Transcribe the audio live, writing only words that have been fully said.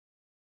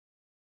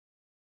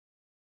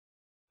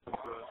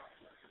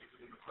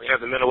We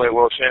have the middleweight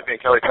world champion,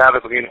 Kelly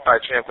Pavlik, with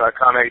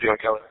UnifiedChamp.com. How you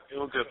doing, Kelly?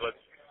 Doing good, bud.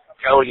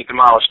 Kelly, you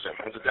demolished him.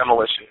 It was a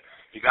demolition.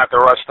 You got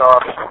the rust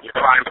off. You're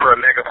primed for a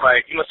mega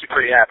fight. You must be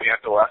pretty happy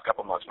after the last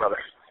couple months, brother.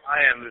 I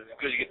am. It was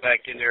good to get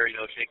back in there,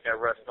 shake that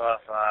rust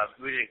off.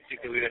 We didn't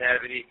think that we would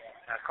have any.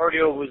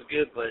 Cardio was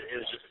good, but it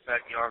was just the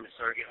fact the arm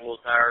started getting a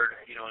little tired,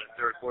 in the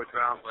third, fourth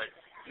round. But,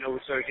 we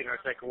started getting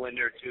our second win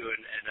there, too,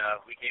 and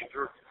we came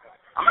through.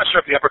 I'm not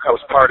sure if the uppercut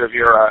was part of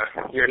your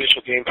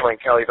initial game plan,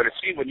 Kelly, but it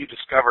seemed when you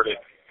discovered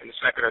it in the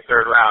second or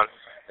third round,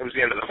 it was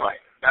the end of the fight.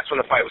 That's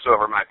when the fight was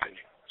over, in my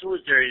opinion. So it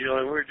was there,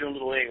 and we were doing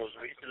little angles.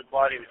 We hit to the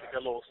body, we took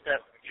that little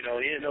step. You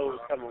didn't know it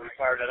was coming. We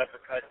fired that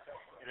uppercut,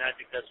 and I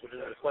think that's what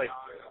ended the fight.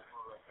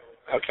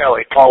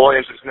 Kelly, Paul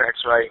Williams is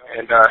next, right?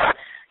 And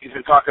he's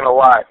been talking a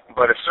lot,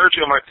 but if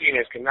Sergio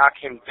Martinez can knock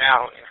him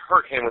down and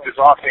hurt him with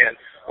his offhand,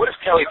 what is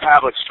Kelly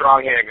Pavlik's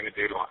strong hand going to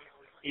do to him?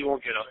 He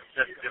won't get up.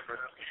 That's different.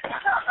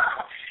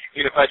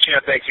 Unified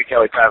Champ, thank you,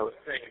 Kelly Pavlik.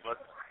 Thank you, bud.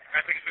 Can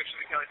I take a picture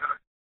of Kelly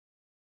Pavlik?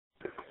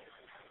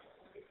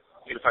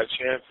 Unified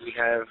Champ, we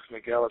have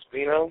Miguel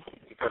Espino.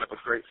 He put up a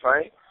great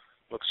fight.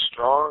 Looks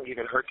strong,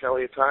 even hurt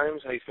Kelly at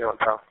times. How you feeling,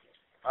 pal?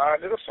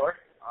 A little sore.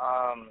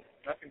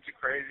 Nothing too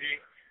crazy.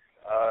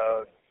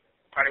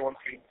 Probably won't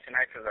sleep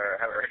tonight because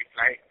I have a early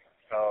flight.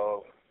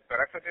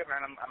 But I feel good,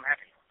 man. I'm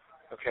happy.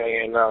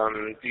 Okay, and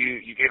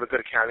you gave a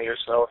good account of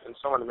yourself, and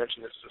someone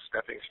mentioned this as a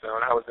stepping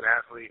stone. I was an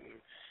athlete,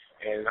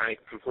 and I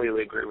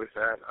completely agree with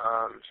that.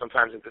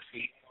 Sometimes in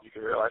defeat, you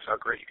can realize how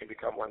great you can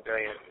become one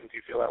day, and do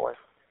you feel that way?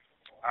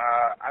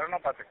 I don't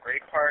know about the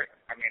great part.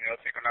 I mean, it'll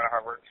take a lot of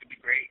hard work to be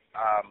great.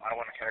 I don't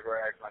want to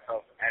categorize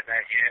myself as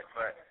that yet,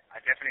 but I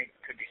definitely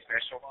could be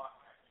special,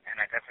 and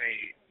I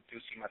definitely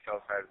do see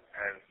myself as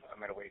a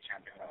middleweight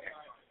champion one day.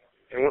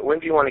 And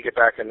when do you want to get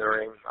back in the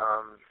ring?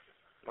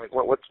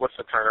 What's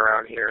the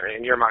turnaround here?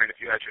 In your mind, if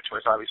you had your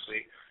choice,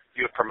 obviously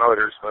you have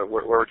promoters, but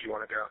where would you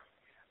want to go?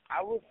 I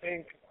would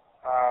think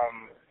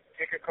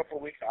take a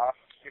couple weeks off,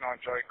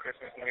 enjoy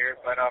Christmas, New Year,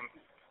 but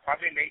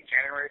probably late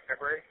January,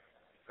 February,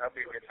 that'll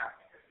be a good time.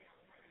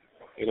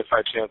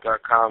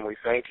 UnifiedChamp.com, we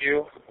thank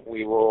you.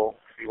 We will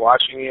be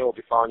watching you. We'll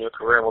be following your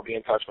career, and we'll be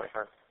in touch, my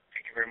friend.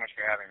 Thank you very much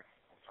for having me.